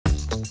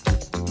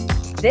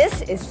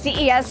This is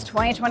CES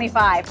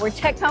 2025, where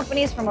tech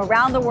companies from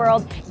around the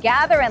world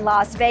gather in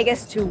Las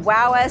Vegas to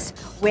wow us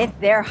with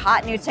their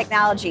hot new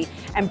technology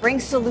and bring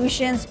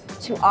solutions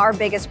to our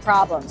biggest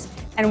problems.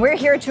 And we're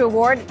here to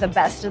award the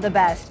best of the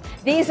best.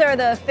 These are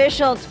the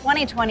official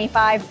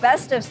 2025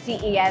 Best of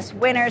CES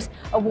winners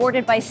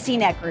awarded by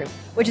CNET Group,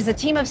 which is a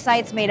team of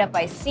sites made up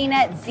by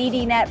CNET,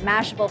 ZDNet,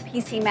 Mashable,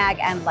 PCMag,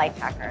 and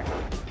Lifehacker.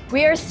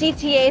 We are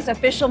CTA's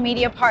official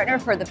media partner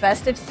for the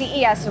Best of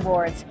CES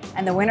Awards,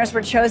 and the winners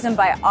were chosen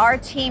by our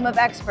team of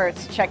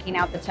experts checking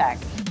out the tech.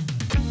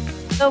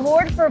 The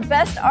award for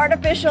Best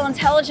Artificial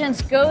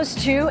Intelligence goes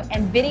to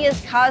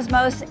Nvidia's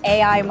Cosmos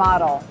AI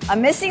model, a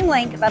missing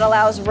link that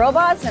allows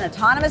robots and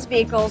autonomous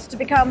vehicles to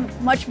become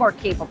much more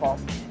capable.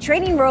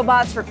 Training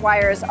robots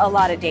requires a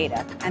lot of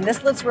data, and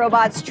this lets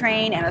robots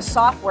train in a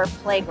software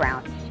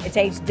playground. It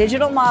takes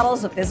digital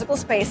models of physical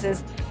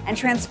spaces and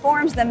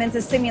transforms them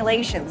into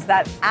simulations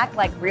that act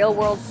like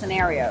real-world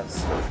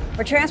scenarios.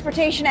 For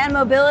transportation and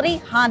mobility,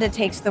 Honda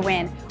takes the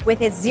win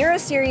with its 0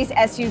 Series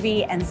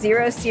SUV and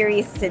 0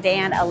 Series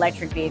sedan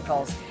electric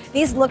vehicles.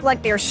 These look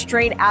like they're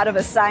straight out of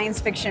a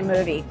science fiction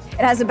movie. It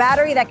has a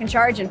battery that can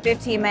charge in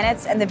 15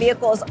 minutes, and the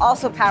vehicle is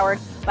also powered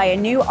by a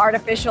new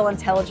artificial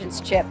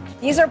intelligence chip.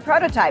 These are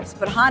prototypes,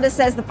 but Honda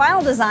says the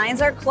final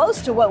designs are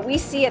close to what we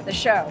see at the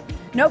show.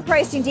 No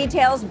pricing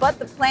details, but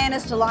the plan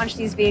is to launch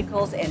these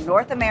vehicles in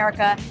North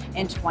America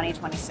in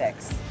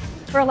 2026.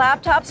 For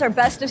laptops, our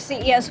Best of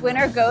CES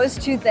winner goes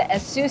to the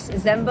Asus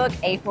Zenbook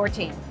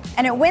A14.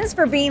 And it wins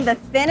for being the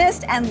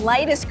thinnest and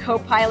lightest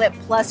Copilot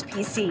Plus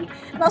PC.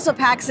 It also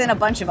packs in a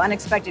bunch of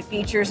unexpected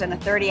features and a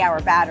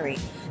 30-hour battery.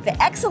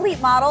 The X Elite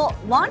model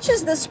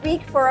launches this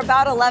week for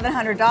about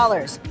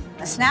 $1,100.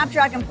 The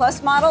Snapdragon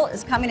Plus model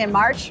is coming in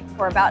March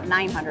for about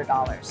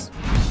 $900.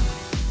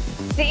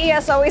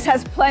 CES always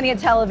has plenty of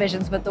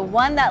televisions, but the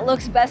one that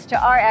looks best to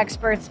our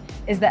experts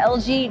is the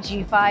LG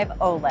G5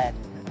 OLED.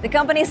 The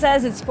company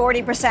says it's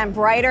 40%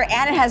 brighter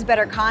and it has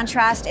better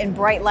contrast and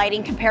bright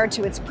lighting compared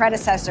to its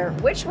predecessor,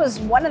 which was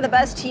one of the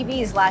best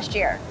TVs last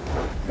year.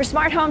 For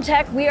smart home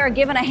tech, we are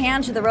giving a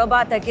hand to the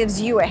robot that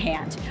gives you a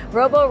hand,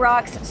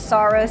 Roborock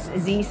Saros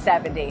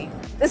Z70.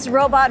 This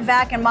robot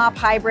vac and mop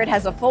hybrid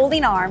has a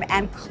folding arm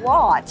and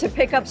claw to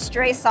pick up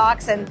stray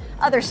socks and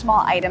other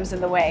small items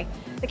in the way.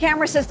 The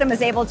camera system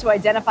is able to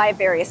identify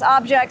various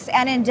objects,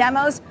 and in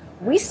demos,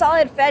 we saw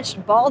it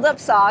fetch balled up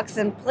socks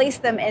and place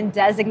them in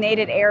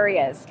designated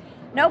areas.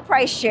 No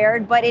price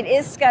shared, but it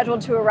is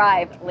scheduled to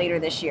arrive later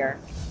this year.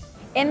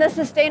 In the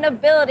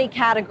sustainability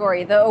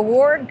category, the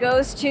award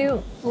goes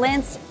to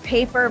Flint's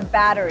paper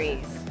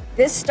batteries.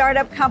 This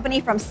startup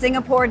company from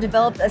Singapore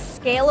developed a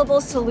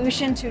scalable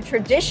solution to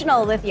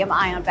traditional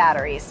lithium-ion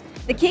batteries.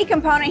 The key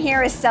component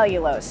here is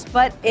cellulose,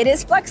 but it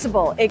is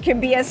flexible. It can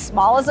be as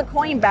small as a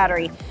coin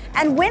battery.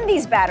 And when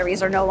these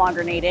batteries are no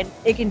longer needed,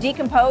 it can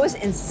decompose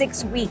in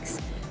 6 weeks.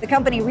 The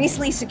company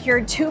recently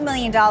secured $2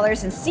 million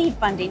in seed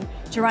funding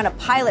to run a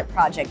pilot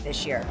project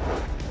this year.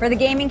 For the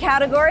gaming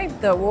category,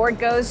 the award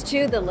goes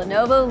to the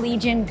Lenovo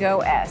Legion Go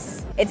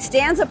S. It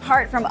stands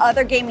apart from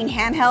other gaming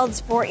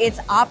handhelds for its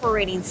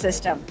operating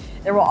system.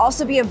 There will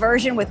also be a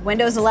version with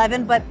Windows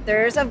 11, but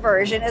there's a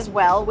version as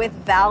well with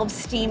Valve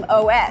Steam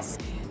OS.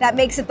 That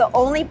makes it the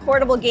only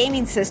portable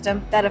gaming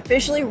system that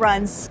officially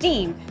runs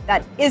Steam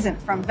that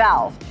isn't from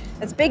Valve.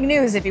 That's big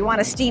news if you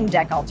want a Steam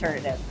Deck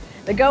alternative.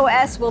 The Go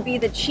S will be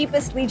the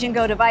cheapest Legion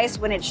Go device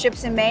when it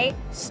ships in May,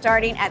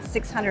 starting at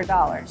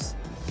 $600.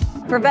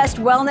 For Best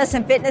Wellness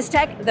and Fitness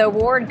Tech, the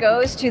award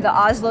goes to the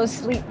Ozlo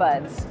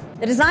Sleepbuds.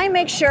 The design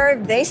makes sure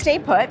they stay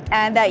put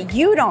and that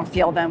you don't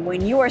feel them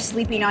when you are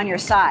sleeping on your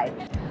side.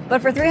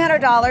 But for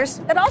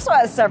 $300, it also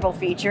has several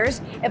features.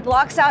 It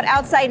blocks out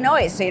outside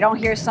noise so you don't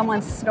hear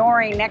someone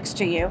snoring next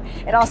to you.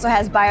 It also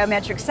has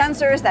biometric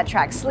sensors that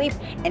track sleep,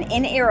 an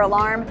in-ear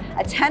alarm,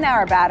 a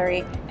 10-hour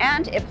battery,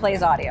 and it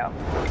plays audio.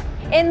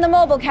 In the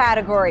mobile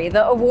category,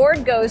 the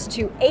award goes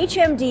to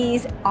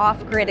HMD's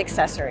OffGrid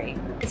accessory.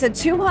 It's a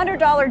 $200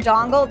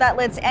 dongle that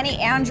lets any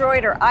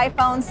Android or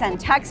iPhone send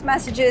text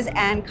messages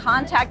and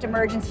contact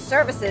emergency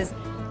services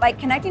by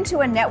connecting to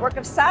a network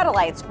of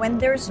satellites when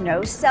there's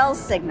no cell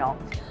signal.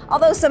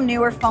 Although some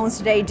newer phones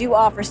today do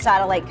offer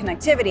satellite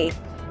connectivity,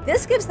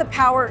 this gives the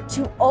power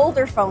to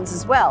older phones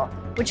as well,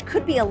 which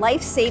could be a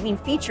life-saving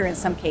feature in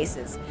some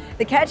cases.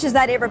 The catch is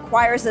that it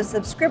requires a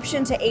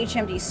subscription to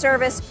HMD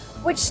service,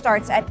 which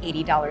starts at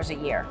 $80 a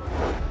year.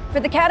 For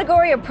the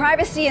category of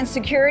privacy and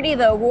security,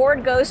 the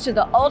award goes to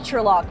the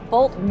Ultraloq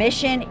Bolt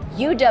Mission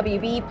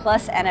UWB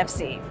plus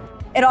NFC.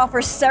 It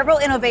offers several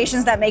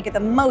innovations that make it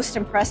the most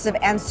impressive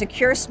and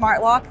secure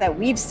smart lock that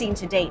we've seen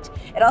to date.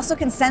 It also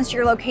can sense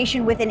your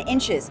location within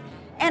inches,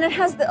 and it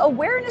has the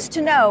awareness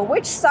to know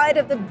which side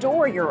of the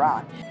door you're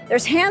on.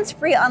 There's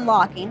hands-free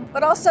unlocking,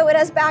 but also it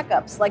has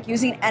backups, like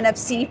using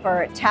NFC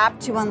for tap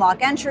to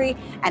unlock entry,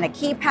 and a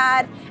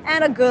keypad,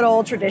 and a good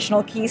old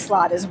traditional key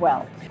slot as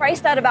well.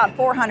 Priced at about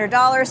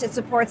 $400, it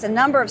supports a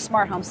number of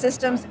smart home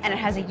systems, and it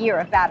has a year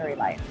of battery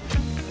life.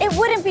 It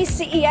wouldn't be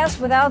CES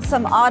without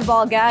some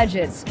oddball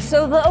gadgets,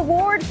 so the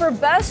award for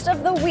Best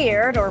of the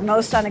Weird, or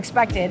Most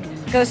Unexpected,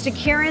 goes to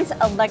Kirin's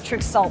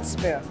Electric Salt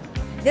Spoon.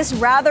 This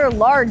rather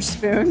large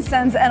spoon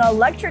sends an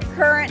electric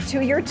current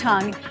to your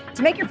tongue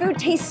to make your food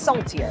taste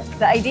saltier.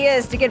 The idea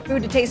is to get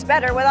food to taste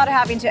better without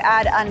having to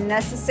add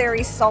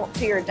unnecessary salt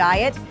to your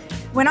diet.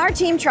 When our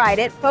team tried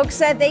it, folks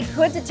said they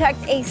could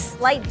detect a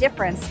slight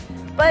difference,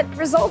 but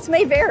results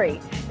may vary.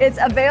 It's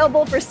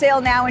available for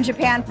sale now in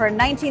Japan for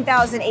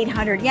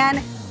 19,800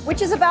 yen,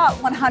 which is about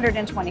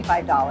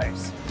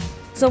 $125.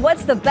 So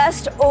what's the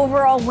best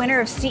overall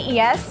winner of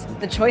CES?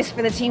 The choice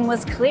for the team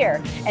was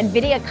clear.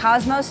 Nvidia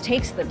Cosmos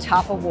takes the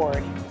top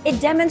award. It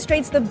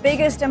demonstrates the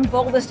biggest and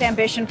boldest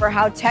ambition for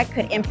how tech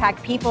could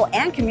impact people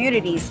and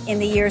communities in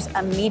the years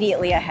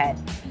immediately ahead.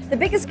 The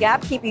biggest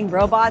gap keeping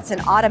robots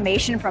and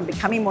automation from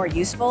becoming more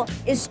useful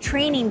is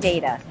training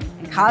data,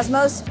 and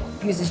Cosmos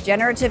uses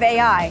generative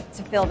AI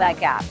to fill that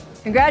gap.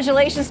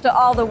 Congratulations to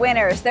all the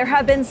winners. There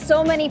have been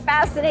so many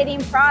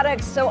fascinating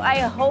products, so I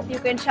hope you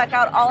can check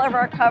out all of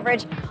our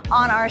coverage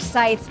on our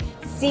sites,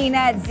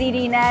 CNET,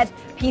 ZDNet,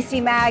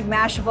 PCMag,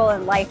 Mashable,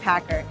 and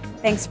Lifehacker.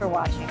 Thanks for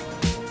watching.